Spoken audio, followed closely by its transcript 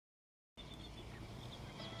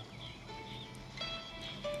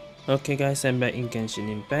Okay guys, I'm back in Genshin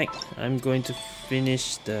Impact. I'm going to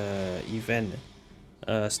finish the event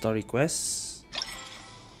story quest.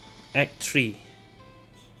 Act 3.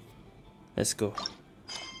 Let's go.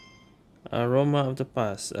 Aroma of the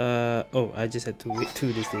past. Oh, I just had to wait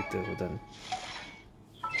 2 days later. Hold on.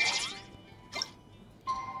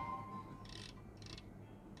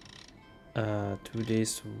 Uh, 2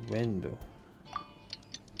 days when though?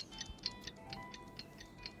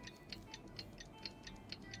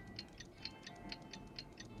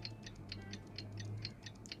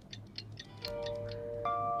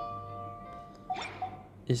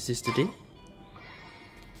 Is this today?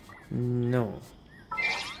 No.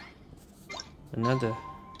 Another.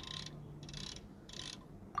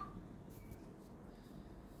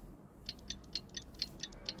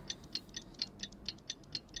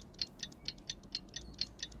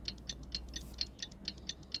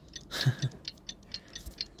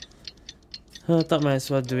 I thought might as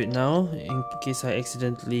well do it now in case I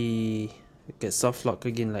accidentally get soft lock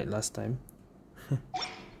again like last time.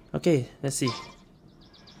 Okay, let's see.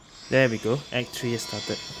 There we go. Act 3 has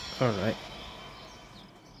started. Alright.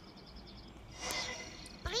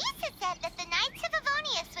 Lisa said that the Knights of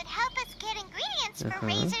Avonius would help us get ingredients for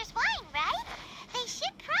Razor's wine, right? They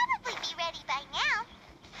should probably be ready by now.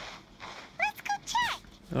 Let's go check.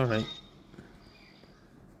 Alright.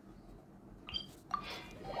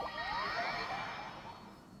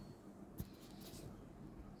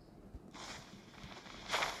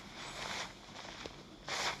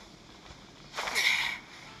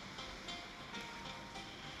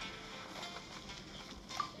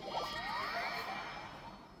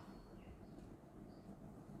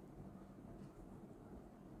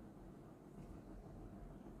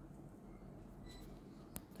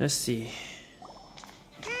 Let's see.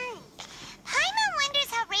 Paimon wonders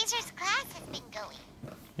how Razor's class has been going.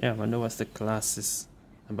 Yeah, I wonder what's the class is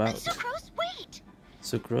about. Sucrose, wait!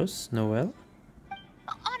 Sucrose? Noel?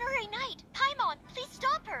 Honorary Knight, Paimon, please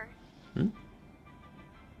stop her.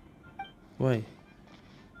 Why?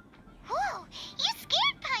 Whoa, you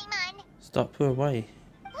scared Paimon. Stop her, why?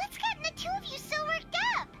 What's gotten the two of you so worked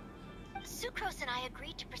up? Sucrose and I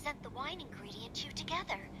agreed to present the wine ingredient to you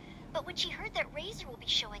together. But when she heard that Razor will be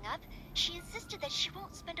showing up, she insisted that she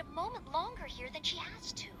won't spend a moment longer here than she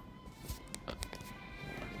has to.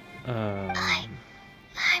 I'm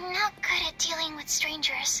not good at dealing with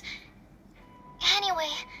strangers. Anyway,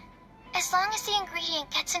 as long as the ingredient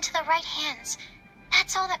gets into the right hands,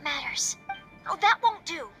 that's all that matters. Oh, that won't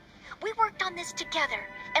do. We worked on this together,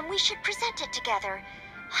 and we should present it together.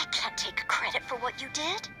 I can't take credit for what you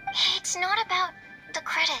did. It's not about the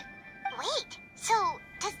credit. Wait, so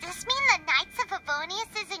does this mean the Knights of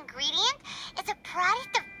Avonius' ingredient is a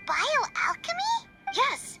product of bioalchemy?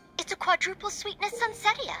 Yes, it's a quadruple sweetness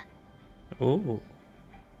sunsetia. Oh.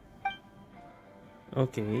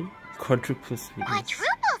 Okay. Quadruple sweetness.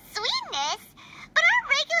 Quadruple sweetness? But aren't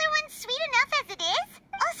regular ones sweet enough as it is?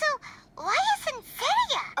 Also, why a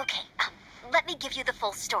sunsetia? Okay, let me give you the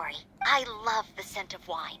full story. I love the scent of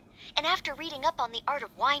wine. And after reading up on the art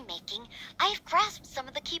of winemaking, I've grasped some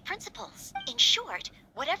of the key principles. In short,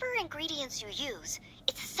 whatever ingredients you use,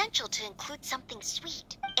 it's essential to include something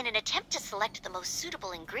sweet. In an attempt to select the most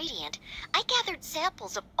suitable ingredient, I gathered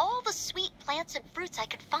samples of all the sweet plants and fruits I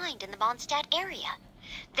could find in the Mondstadt area.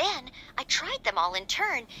 Then, I tried them all in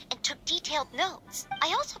turn and took detailed notes.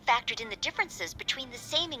 I also factored in the differences between the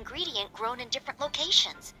same ingredient grown in different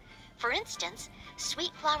locations. For instance,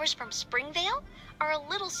 sweet flowers from Springvale are a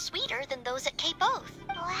little sweeter than those at Cape Oath.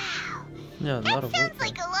 Wow. Yeah, a lot of Sounds work.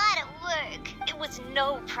 like a lot of work. It was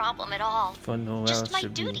no problem at all. For Noel Just my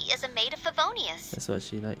should duty be. as a maid of Favonius. That's what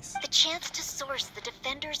she likes. The chance to source the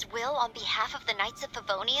Defender's will on behalf of the Knights of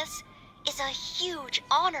Favonius is a huge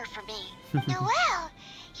honor for me. Noel,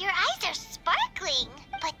 your eyes are sparkling.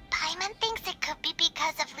 But Paimon thinks it could be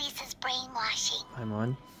because of Lisa's brainwashing. I'm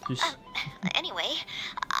on. Anyway,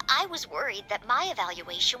 I was worried that my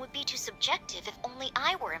evaluation would be too subjective if only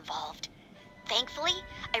I were involved. Thankfully,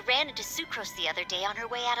 I ran into Sucrose the other day on her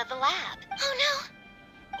way out of the lab. Oh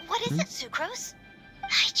no! What is it, Sucrose?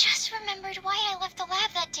 I just remembered why I left the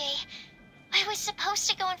lab that day. I was supposed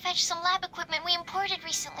to go and fetch some lab equipment we imported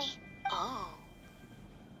recently. Oh.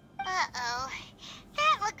 Uh-oh.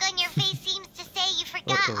 That look on your face seems to say you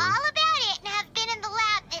forgot all about it and have been in the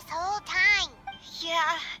lab this whole time.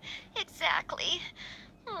 Yeah, exactly.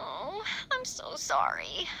 Oh, I'm so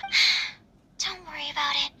sorry. Don't worry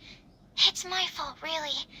about it. It's my fault,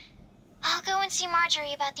 really. I'll go and see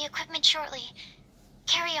Marjorie about the equipment shortly.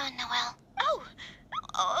 Carry on, Noel.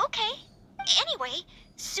 Oh, okay. Anyway,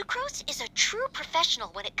 Sucrose is a true professional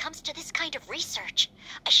when it comes to this kind of research.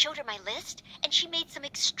 I showed her my list, and she made some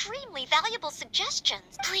extremely valuable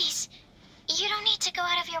suggestions. Please, you don't need to go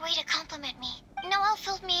out of your way to compliment me. Noelle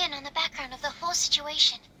filled me in on the background of the whole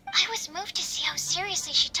situation. I was moved to see how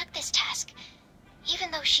seriously she took this task,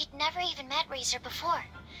 even though she'd never even met Razor before.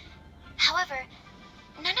 However,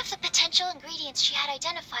 none of the potential ingredients she had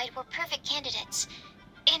identified were perfect candidates,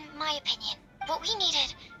 in my opinion. What we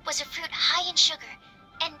needed was a fruit high in sugar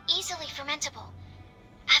and easily fermentable.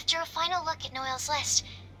 After a final look at Noelle's list,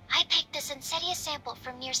 I picked the Sensetia sample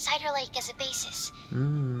from near Cider Lake as a basis,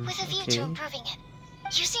 with a view to improving it.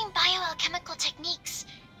 Using bioalchemical techniques,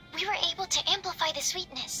 we were able to amplify the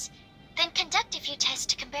sweetness, then conduct a few tests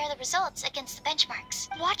to compare the results against the benchmarks.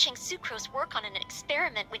 Watching Sucrose work on an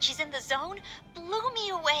experiment when she's in the zone blew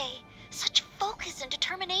me away. Such focus and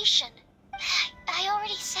determination. I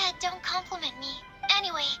already said don't compliment me.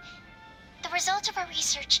 Anyway, the result of our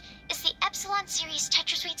research is the Epsilon Series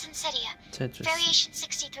Tetrasweet Sensetia, variation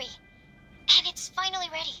 63. And it's finally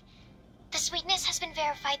ready. The sweetness has been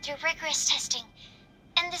verified through rigorous testing,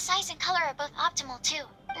 and the size and color are both optimal too.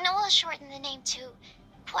 Noelle shortened the name to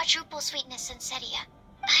Quadruple Sweetness Sensetia.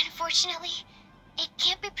 Unfortunately, it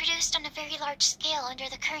can't be produced on a very large scale under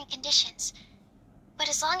the current conditions. But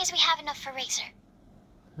as long as we have enough for Razor.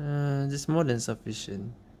 Just more than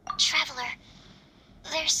sufficient. Traveler,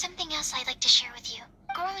 there's something else I'd like to share with you.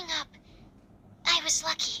 Growing up, I was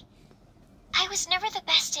lucky. I was never the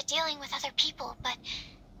best at dealing with other people, but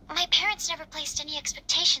my parents never placed any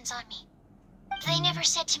expectations on me. They never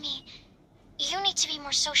said to me, you need to be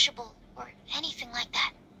more sociable, or anything like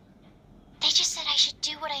that. They just said I should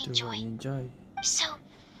do what I enjoy. So,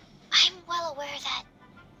 I'm well aware that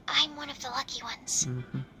I'm one of the lucky ones.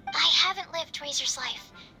 I haven't lived Razor's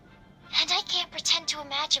life, and I can't pretend to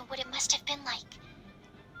imagine what it must have been like.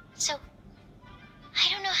 So,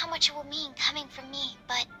 I don't know how much it will mean coming from me,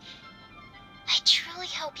 but I truly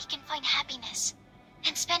hope he can find happiness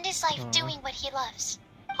and spend his life doing what he loves.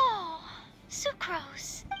 Oh,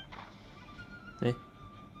 Sucrose. Hey.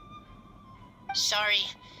 Sorry,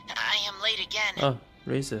 I am late again. Oh,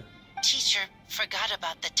 Razor. Teacher forgot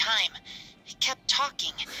about the time. He kept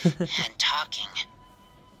talking and talking.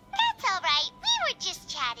 That's alright, we were just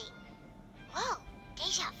chatting. Whoa,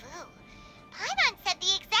 deja vu. Paimon said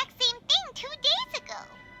the exact same thing 2 days ago.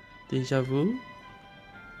 Deja vu?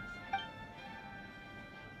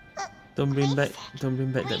 Don't bring back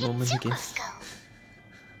that moment again.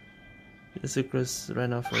 The Sucrose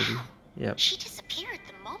ran off already. Yep. She disappeared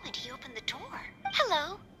the moment he opened the door.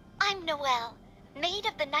 Hello, I'm Noelle, maid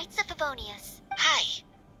of the Knights of Favonius. Hi.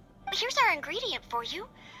 Here's our ingredient for you.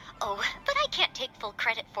 Oh, but I can't take full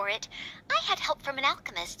credit for it. I had help from an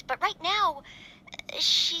alchemist, but right now,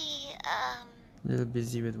 she, A little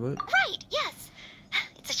busy with work. Right, yes.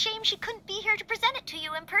 It's a shame she couldn't be here to present it to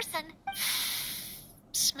you in person.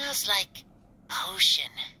 Smells like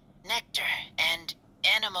potion, nectar, and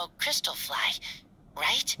animal crystal fly,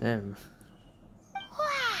 right? Damn.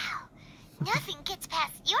 Wow. Nothing gets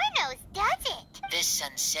past your nose, does it? This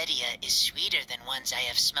Sensetia is sweeter than ones I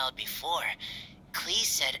have smelled before. Klee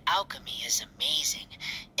said alchemy is amazing.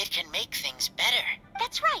 It can make things better.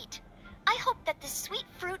 That's right. I hope that this sweet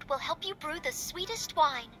fruit will help you brew the sweetest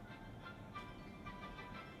wine.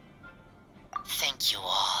 Thank you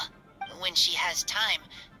all. When she has time,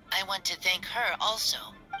 I want to thank her also.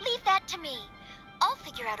 Leave that to me. I'll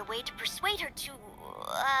figure out a way to persuade her to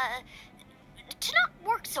not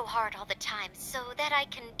work so hard all the time so that I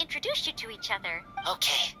can introduce you to each other.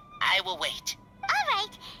 Okay, I will wait. All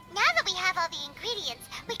right, now that we have all the ingredients,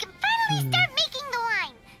 we can finally start making the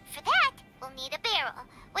wine. For that, we'll need a barrel,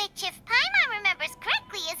 which, if Paimon remembers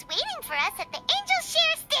correctly, is waiting for us at the Angel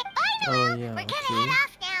Share Stick. Bye, Noelle. Yeah, We're gonna head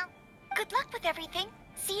off now. Good luck with everything.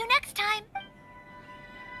 See you next time.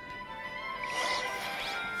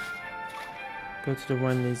 Go to the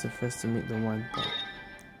wine laser first to make the wine pot.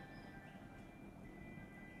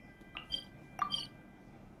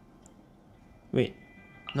 Wait,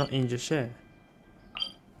 not Angel Share.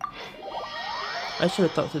 I should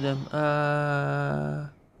have talked to them.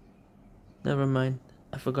 Never mind.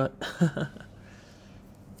 I forgot.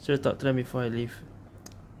 Should have talked to them before I leave.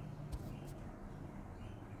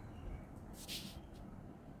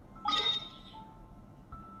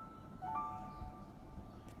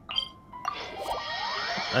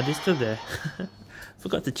 Are they still there?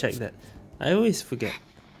 Forgot to check that. I always forget.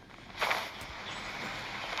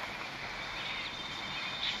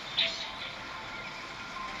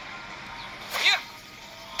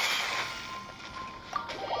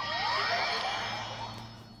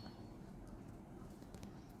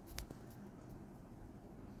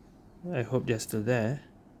 I hope they're still there.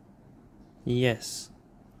 Yes.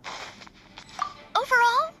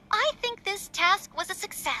 Overall, I think this task was a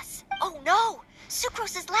success. Oh no!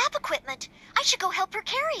 Sucrose's lab equipment! I should go help her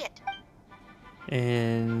carry it.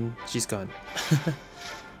 And she's gone.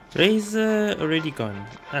 Razor already gone.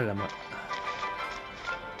 Alamak.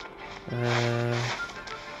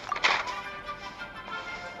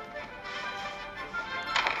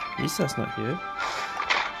 Lisa's not here.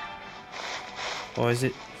 Or is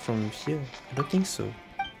it from here? I don't think so.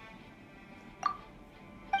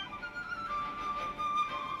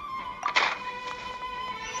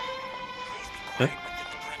 Huh?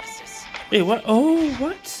 Hey, what? Oh,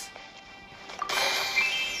 what?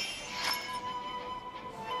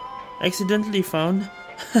 Accidentally found.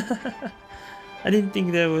 I didn't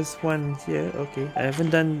think there was one here. Okay, I haven't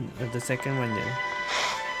done the second one yet.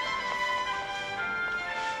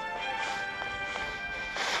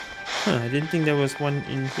 Huh, I didn't think there was one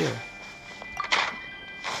in here.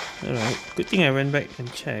 Alright, good thing I went back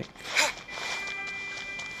and checked.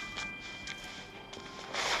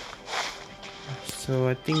 So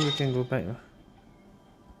I think we can go back.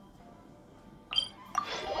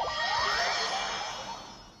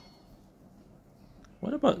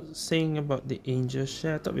 What about saying about the angel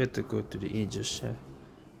share? I thought we had to go to the angel share.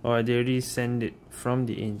 Or they already send it from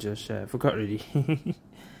the angel share. I forgot already.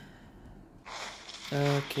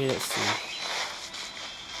 Okay, let's see.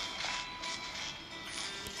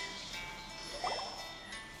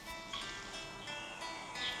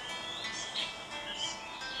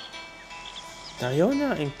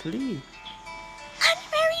 Diona and Klee.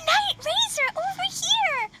 Honorary Knight Razor over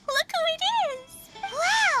here! Look who it is!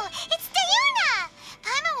 Wow, it's Diona!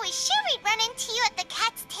 I'm always sure we'd run into you at the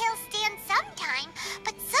Cat's Tail stand sometime,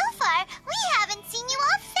 but so far we haven't seen you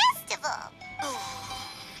off festival. Oh,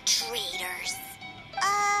 traitors.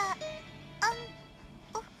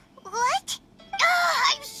 What?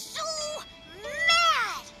 I'm so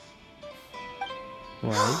mad!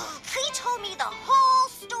 Why? Klee told me the whole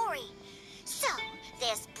story. So,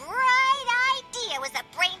 this bright idea was the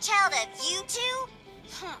brainchild of you two?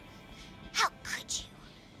 How could you?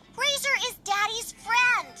 Razor is Daddy's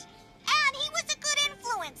friend, and he was a good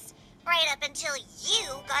influence, right up until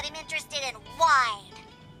you got him interested in wine.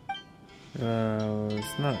 Well,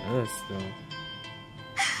 it's not us though.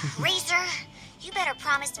 Razor, you better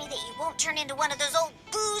promise me that you won't turn into one of those old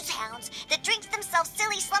booze hounds that drinks themselves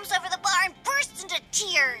silly, slumps over the bar, and bursts into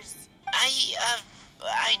tears.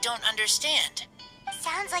 I don't understand.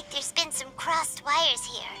 Sounds like there's been some crossed wires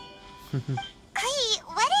here. Klee,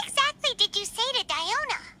 what exactly did you say to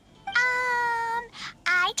Diona?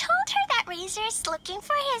 I told her that Razor's looking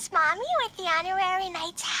for his mommy with the Honorary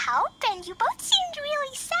Knight's help, and you both seemed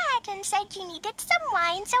really sad and said you needed some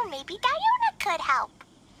wine, so maybe Diona could help.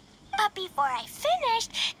 But before I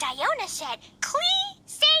finished, Diona said, Klee,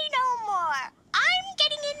 say no more. I'm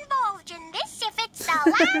getting involved in this if it's the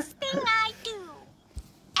last thing I do.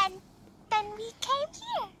 And then we came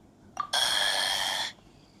here.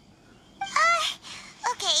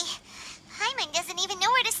 Okay. Hyman doesn't even know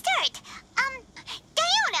where to start.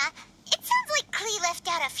 Diona, it sounds like Klee left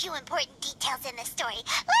out a few important details in the story.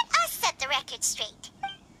 Let us set the record straight.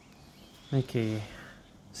 Okay.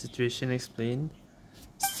 Situation explained.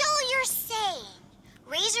 So you're saying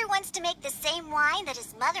Razor wants to make the same wine that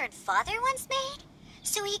his mother and father once made?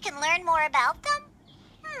 So he can learn more about them?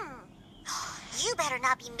 You better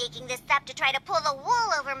not be making this up to try to pull the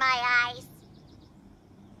wool over my eyes.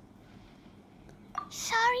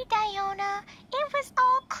 Sorry, Diona. It was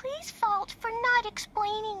all Klee's fault for not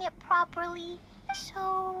explaining it properly.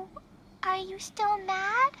 So, are you still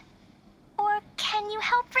mad? Or can you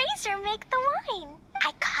help Razor make the wine?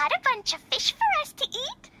 I caught a bunch of fish for us to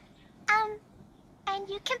eat. And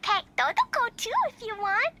you can pack Totoko too if you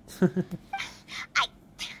want. I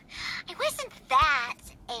wasn't that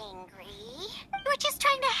angry. We were just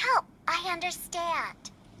trying to help. I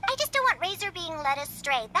understand. I just don't want Razor being led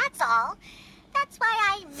astray, that's all. That's why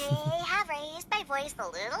I may have raised my voice a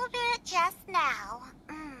little bit just now.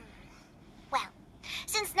 Well,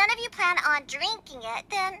 since none of you plan on drinking it,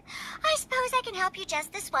 then I suppose I can help you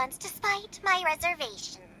just this once despite my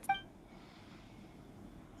reservations.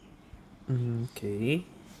 Okay.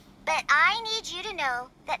 But I need you to know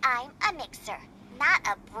that I'm a mixer, not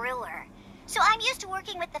a brewer. So I'm used to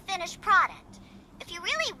working with the finished product. If you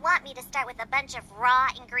really want me to start with a bunch of raw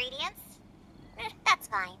ingredients, that's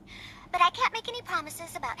fine. But I can't make any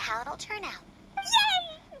promises about how it'll turn out.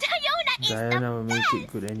 Yay! Diona is Diana the will best! make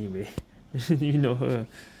it good anyway. You know her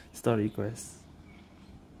story quest.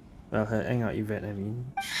 Well, her hangout event, I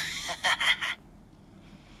mean.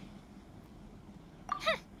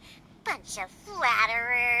 Bunch of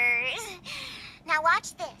flatterers. Now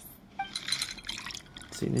watch this.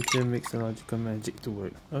 Signature mixological magic to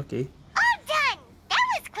work. Okay. All done! That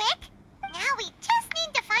was quick! Now we just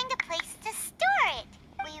need to find a place to store it.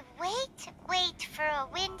 We wait for a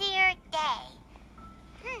windier day.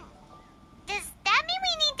 Does that mean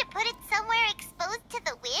we need to put it somewhere exposed to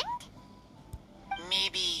the wind?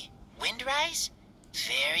 Maybe Windrise?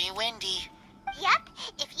 Very windy. Yep,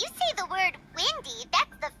 if you say the word windy,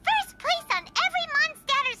 that's the first place on every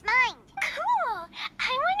Mondstatter's mind. Cool!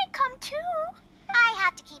 I want to come too. I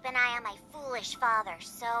have to keep an eye on my foolish father,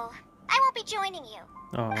 so I won't be joining you.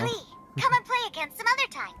 Aw. Klee, come and play again some other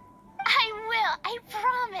time. I will, I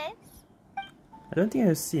promise. I don't think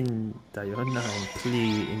I've seen Diona and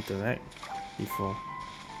Klee interact before.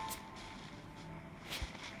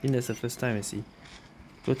 I think that's the first time I see.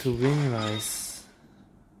 Go to Windrise.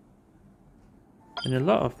 And a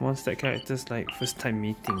lot of Mondstadt characters like first time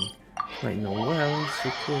meeting. Like Noelle, so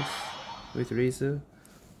close with Razor.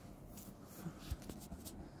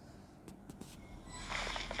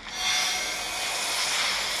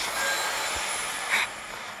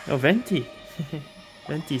 Oh, Venti!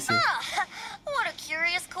 Venti's here. What a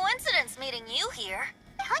curious coincidence meeting you here.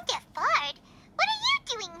 Don't get bored. What are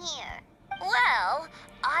you doing here? Well,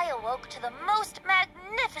 I awoke to the most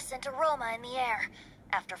magnificent aroma in the air.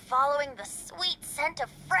 After following the sweet scent of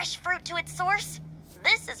fresh fruit to its source,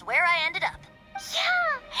 this is where I ended up.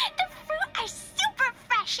 Yeah, the fruit are super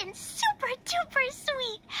fresh and super duper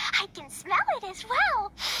sweet. I can smell it as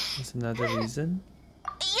well. That's another reason.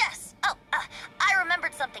 Yes. Oh, I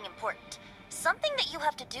remembered something important. Something that you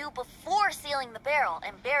have to do before sealing the barrel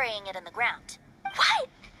and burying it in the ground. What?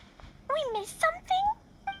 We missed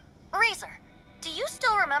something? Razor, do you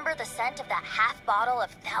still remember the scent of that half bottle of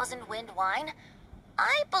Thousand Wind wine?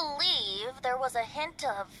 I believe there was a hint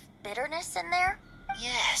of bitterness in there.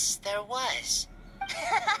 Yes, there was.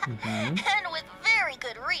 And with very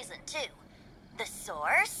good reason, too. The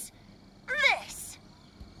source? This.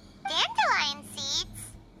 Dandelion seeds.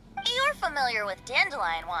 You're familiar with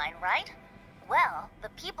dandelion wine, right? Well, the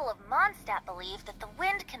people of Mondstadt believe that the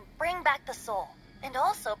wind can bring back the soul, and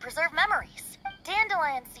also preserve memories.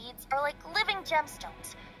 Dandelion seeds are like living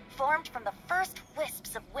gemstones, formed from the first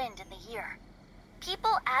wisps of wind in the year.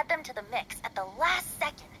 People add them to the mix at the last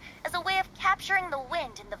second as a way of capturing the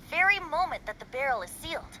wind in the very moment that the barrel is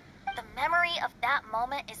sealed. The memory of that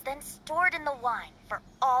moment is then stored in the wine for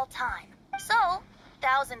all time. So,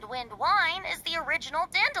 Thousand Wind wine is the original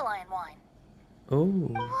dandelion wine. Oh.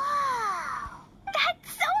 Wow.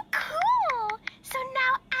 That's so cool. So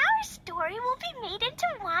now our story will be made into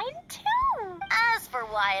wine too. As for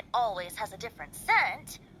why it always has a different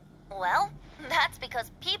scent, well, that's because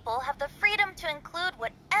people have the freedom to include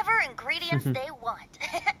whatever ingredients they want.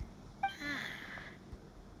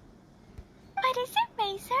 What is it,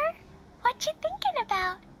 Razor? What you thinking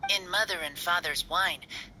about? In Mother and Father's wine,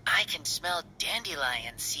 I can smell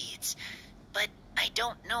dandelion seeds, but I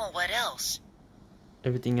don't know what else.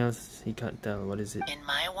 Everything else he can't tell. What is it? In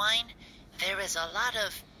my wine, there is a lot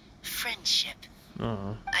of friendship.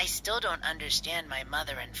 Oh. I still don't understand my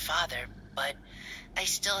mother and father, but I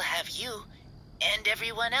still have you and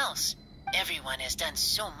everyone else. Everyone has done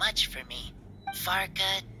so much for me.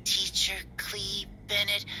 Farka, Teacher, Klee,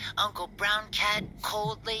 Bennett, Uncle Brown Cat,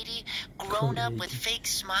 Cold Lady, Grown Up with Fake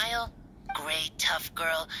Smile, Gray Tough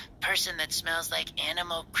Girl, Person that smells like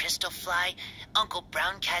Animo Crystal Fly, Uncle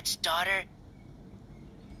Brown Cat's daughter,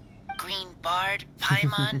 Green Bard,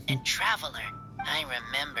 Paimon, and Traveler. I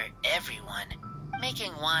remember everyone.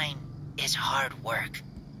 Making wine is hard work.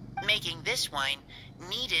 Making this wine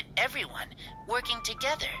needed everyone working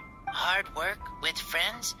together. Hard work with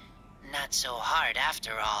friends, not so hard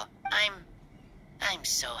after all. I'm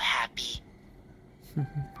so happy.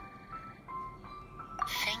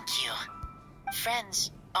 Thank you.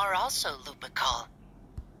 Friends are also Lupical.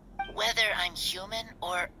 Whether I'm human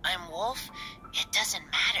or I'm wolf, it doesn't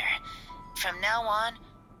matter. From now on,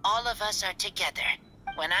 all of us are together.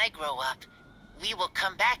 When I grow up, we will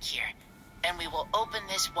come back here, and we will open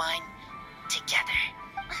this wine together.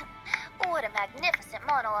 What a magnificent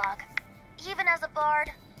monologue. Even as a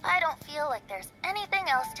bard, I don't feel like there's anything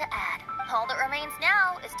else to add. All that remains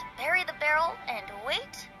now is to bury the barrel and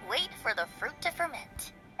wait for the fruit to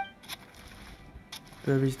ferment.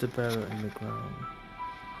 Buries the barrel in the ground.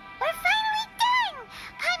 We're finally done!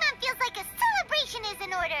 Paimon feels like a celebration is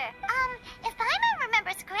in order. If Paimon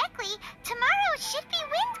remembers correctly, tomorrow should be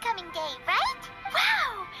Wind-coming day, right?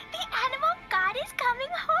 Wow! The animal god is coming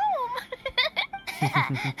home!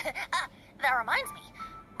 That reminds me.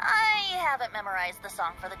 I haven't memorized the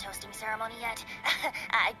song for the toasting ceremony yet.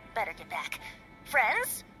 I'd better get back.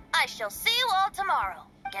 Friends, I shall see you all tomorrow.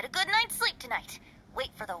 Get a good night's sleep tonight. wait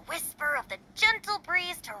for the whisper of the gentle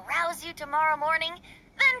breeze to rouse you tomorrow morning,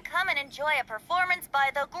 then come and enjoy a performance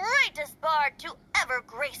by the greatest bard to ever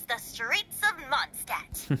grace the streets of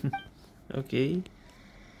Mondstadt. Okay.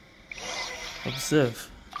 Observe.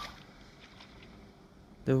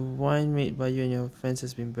 The wine made by you and your friends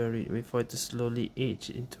has been buried. Wait for it to slowly age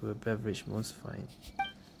into a beverage most fine.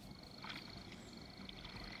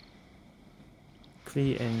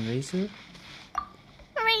 Klee and Razor?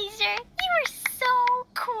 Razor, you were so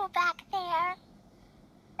cool back there.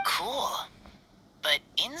 Cool. But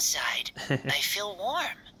inside, I feel warm.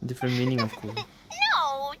 Different meaning of cool.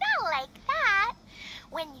 No, not like that.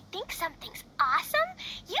 When you think something's awesome,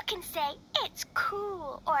 you can say it's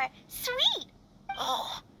cool or sweet.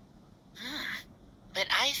 Oh. But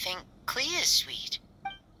I think Klee is sweet.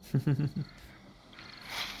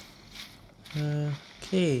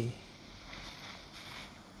 Okay.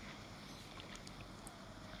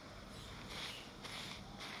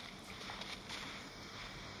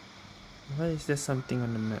 Why is there something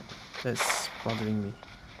on the map that's bothering me?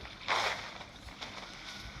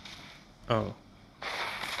 Oh.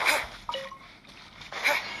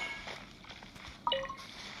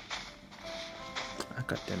 Ah,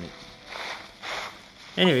 God damn it.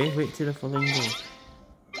 Anyway, wait till the following day.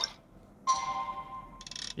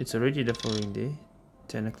 It's already the following day,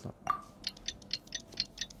 10 o'clock.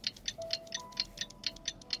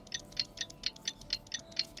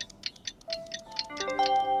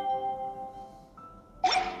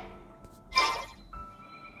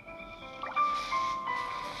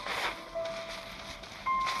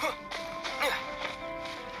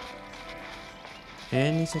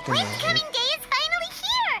 Any second now. Coming day is finally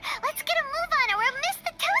here. Let's get a move on or we'll miss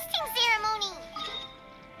the toasting ceremony.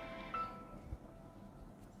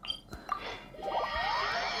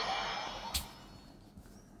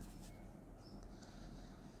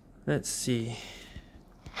 Let's see.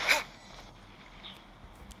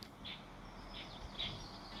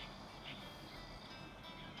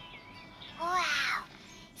 Wow.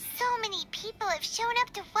 So many people have shown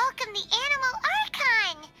up to welcome the Animal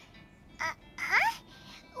Archon. Huh?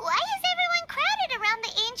 Why is everyone crowded around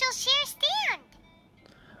the Angel Share stand?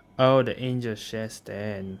 Oh, the Angel Share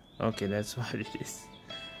stand. Okay, that's what it is.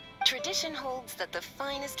 Tradition holds that the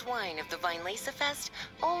finest wine of the Vinelesa Fest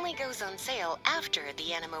only goes on sale after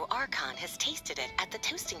the Animo Archon has tasted it at the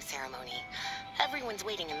toasting ceremony. Everyone's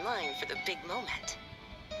waiting in line for the big moment.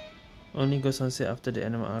 Only goes on sale after the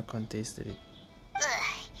Animal Archon tasted it. Ugh.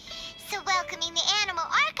 So welcoming the Animal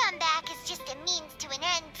Archon back is just a means to an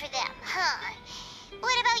end for them, huh?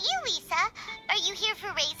 What about you, Lisa? Are you here for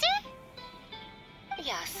Razor?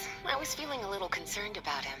 Yes, I was feeling a little concerned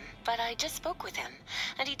about him, but I just spoke with him,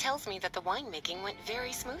 and he tells me that the winemaking went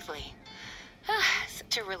very smoothly.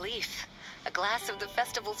 Such a relief. A glass of the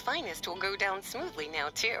festival's finest will go down smoothly now,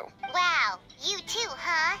 too. Wow, you too,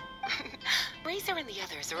 huh? Razor and the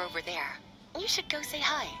others are over there. You should go say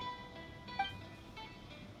hi.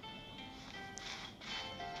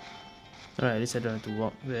 Alright, at least I don't have to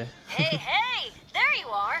walk there. Hey, hey! There you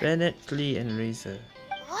are! Bennett, Klee, and Razor.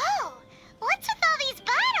 Whoa! What's with all these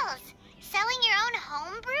bottles? Selling your own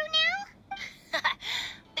homebrew now?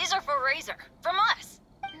 These are for Razor, from us.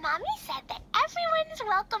 Mommy said that everyone's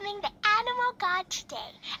welcoming the Animal God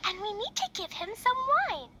today, and we need to give him some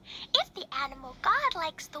wine. If the Animal God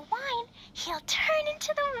likes the wine, he'll turn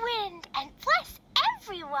into the wind and bless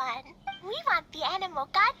everyone. We want the Animal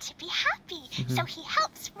God to be happy, so he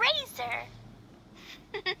helps Razor.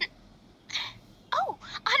 Oh,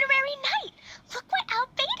 Honorary Knight! Look what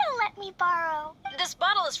Albedo let me borrow. This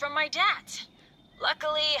bottle is from my dad.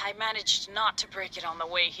 Luckily, I managed not to break it on the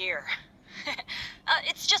way here.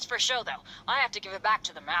 It's just for show, though. I have to give it back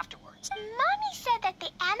to them afterwards. Mommy said that the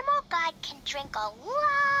Animal God can drink a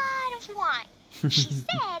lot of wine. She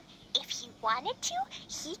said if he wanted to,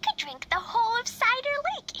 he could drink the whole of Cider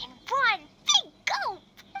Lake in one big gulp.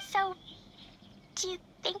 So, do you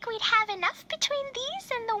think we'd have enough between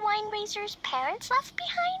these and the wine raiser's parents left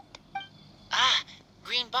behind? Ah,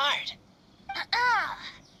 Green Bard.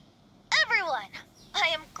 Everyone, I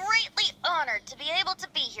am greatly honored to be able to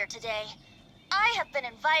be here today. I have been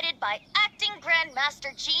invited by Acting Grand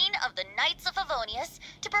Master Jean of the Knights of Favonius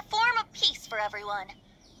to perform a piece for everyone.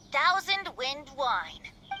 Thousand Wind Wine.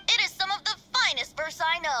 It is some of the finest verse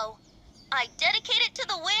I know. I dedicate it to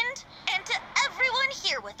the wind and to everyone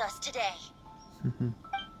here with us today.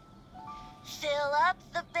 Fill up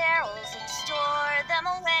the barrels and store them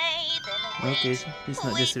away. Then Okay, wait, so he's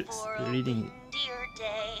not just for a reading it. windier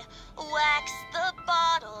day. Wax the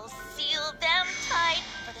bottles, seal them tight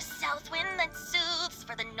for the south wind that soothes,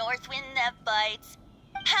 for the north wind that bites.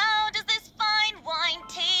 How does this fine Dandelion wine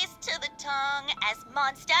tastes to the tongue, as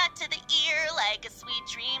Mondstadt to the ear, like a sweet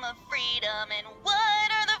dream of freedom. And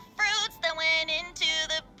what are the fruits that went into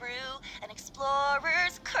the brew? An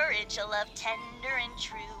explorer's courage, a love tender and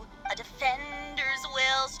true, a defender's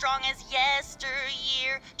will strong as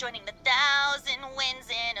yesteryear, joining the thousand winds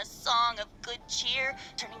in a song of good cheer,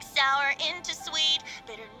 turning sour into sweet,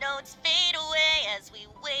 bitter notes fade away as we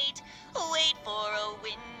wait for a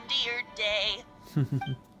windier day.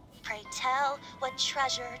 Pray tell, what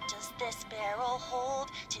treasure does this barrel hold?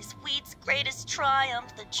 'Tis wheat's greatest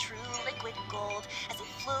triumph, the true liquid gold. As it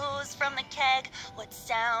flows from the keg, what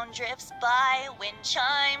sound drifts by? Wind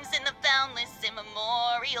chimes in the boundless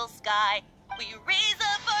immemorial sky. We raise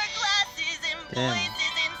up our glasses and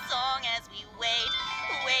voices in song as we wait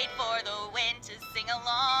for the wind to sing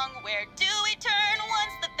along. Where do we turn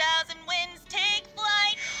once the thousand winds take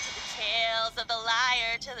flight? To the tales of the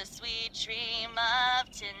lyre, to the sweet dream of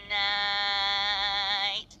tonight.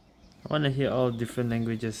 I want to hear all different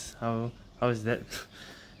languages. How is that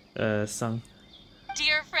sung?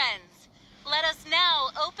 Dear friends, let us now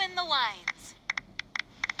open the wines.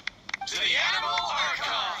 To the Animal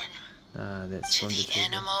Archon! Ah, that's To from the trailer.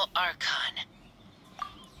 Animal Archon.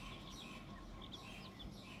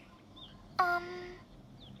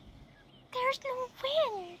 There's no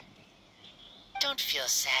wind. Don't feel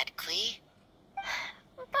sad, Klee.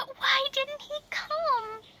 But why didn't he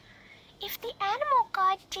come? If the animal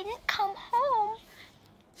god didn't come home,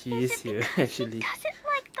 He is here because actually. he doesn't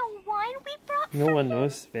like the wine we brought No for one him?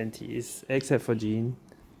 knows Venti is except for Jean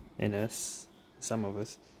and us. Some of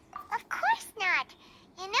us. Of course not.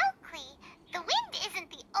 You know, Klee, the wind isn't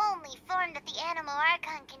the only form that the animal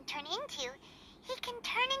archon can turn into. He can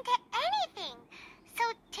turn into anything. So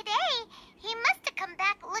today, he must have come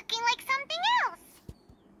back looking like something else.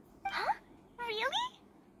 Huh? Really?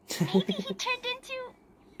 Maybe he turned into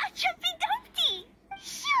a Jumpy Dumpty.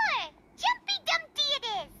 Sure, Jumpy Dumpty it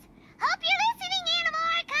is. Hope you're listening, Animal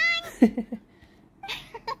Archon.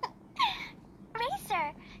 Razor,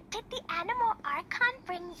 did the Animal Archon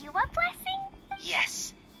bring you a blessing?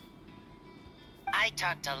 Yes. I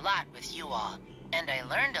talked a lot with you all, and I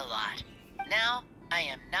learned a lot. Now, I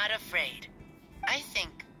am not afraid. I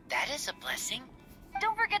think that is a blessing.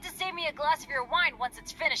 Don't forget to save me a glass of your wine once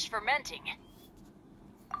it's finished fermenting.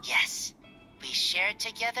 Yes, we share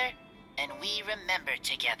together, and we remember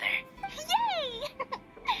together. Yay!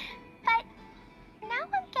 But now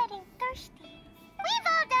I'm getting thirsty. We've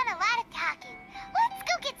all done a lot of talking. Let's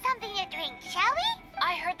go get something to drink, shall we?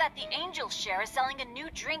 I heard that the Angels Share is selling a new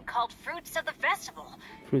drink called Fruits of the Festival.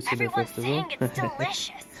 Fruits of the Everyone's Festival. saying it's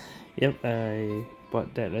delicious. Yep, I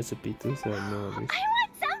bought that recipe too, so I know of this. I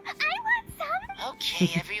want some! I want some!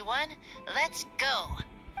 Okay, everyone, let's go.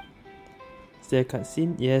 Is there a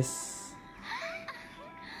cutscene? Yes.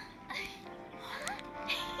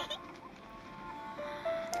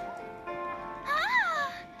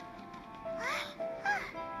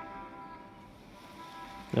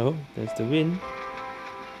 Oh, there's the wind.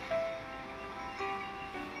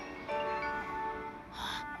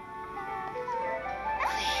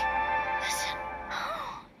 Klee, listen.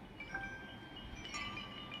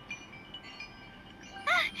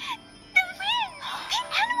 The wind! The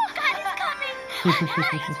animal god is coming!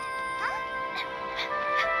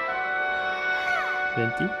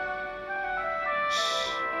 Venti?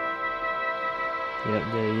 Yep,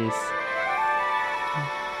 there he is.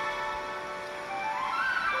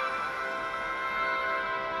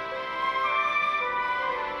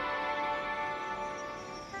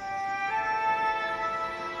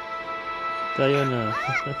 Sayonara.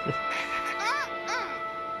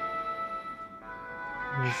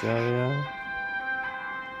 Zarya.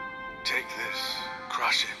 Take this,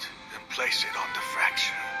 crush it, and place it on the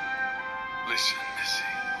fracture. Listen, Missy.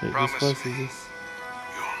 Wait, which Promise voice me is this?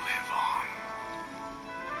 you'll live on.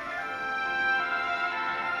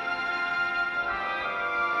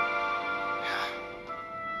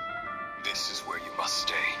 This is where you must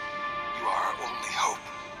stay. You are our only hope.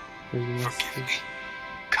 Where you must Forgive be. me,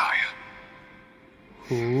 Kaya.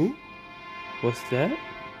 Who? What's that?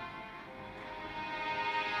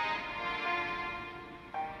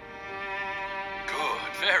 Good,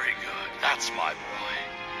 very good. That's my boy.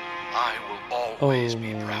 I will always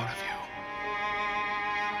be Oh. proud of you.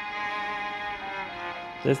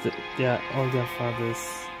 That's all their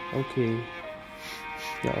fathers. Okay.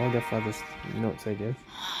 Yeah, all their fathers' notes, I guess.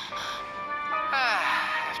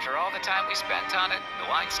 After all the time we spent on it, the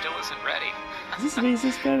wine still isn't ready. Is this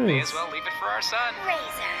Razor's May parents? as well leave it for our son.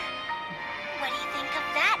 Razor, what do you think of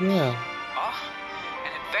that? Yeah, Oh,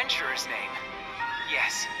 an adventurer's name.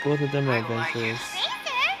 Yes, both of them are I like it. adventurers.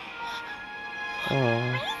 Razor? Oh,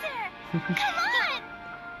 Razor, Come on!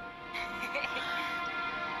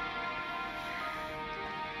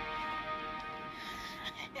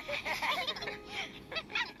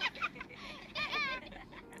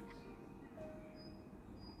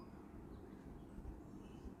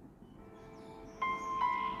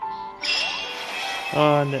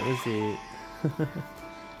 Oh, that was it.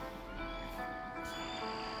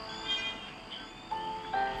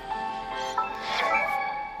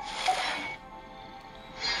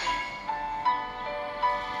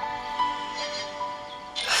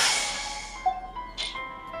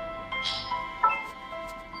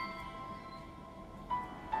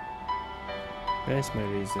 Where's my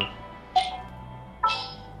razor?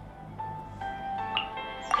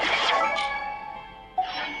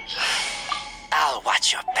 I'll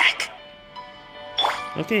watch your back.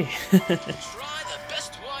 Okay. Try the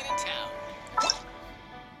best wine in town.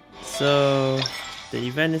 So the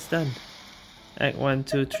event is done. Act 1,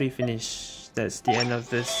 2, 3 finish. That's the end of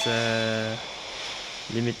this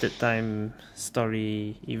limited time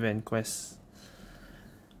story event quest.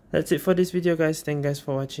 That's it for this video, guys. Thank you guys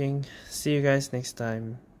for watching. See you guys next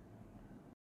time.